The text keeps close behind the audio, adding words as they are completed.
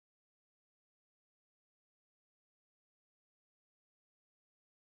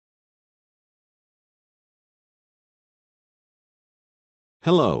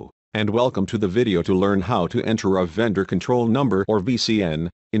Hello, and welcome to the video to learn how to enter a vendor control number or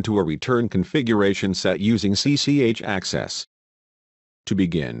VCN into a return configuration set using CCH Axcess. To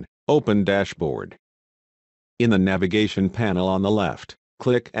begin, open Dashboard. In the navigation panel on the left,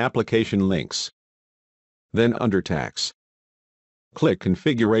 click Application Links. Then under Tax, click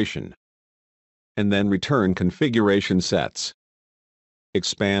Configuration. And then Return Configuration Sets.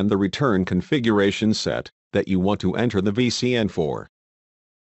 Expand the return configuration set that you want to enter the VCN for.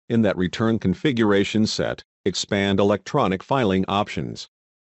 In that return configuration set, expand Electronic Filing Options.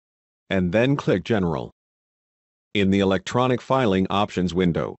 And then click General. In the Electronic Filing Options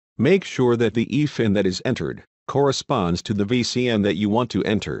window, make sure that the EFIN that is entered corresponds to the VCN that you want to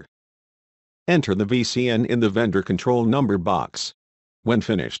enter. Enter the VCN in the vendor control number box. When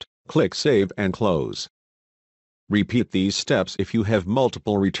finished, click Save and Close. Repeat these steps if you have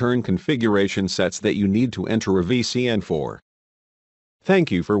multiple return configuration sets that you need to enter a VCN for.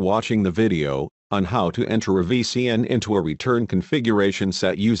 Thank you for watching the video on how to enter a VCN into a return configuration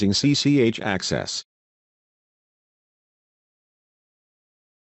set using CCH Axcess.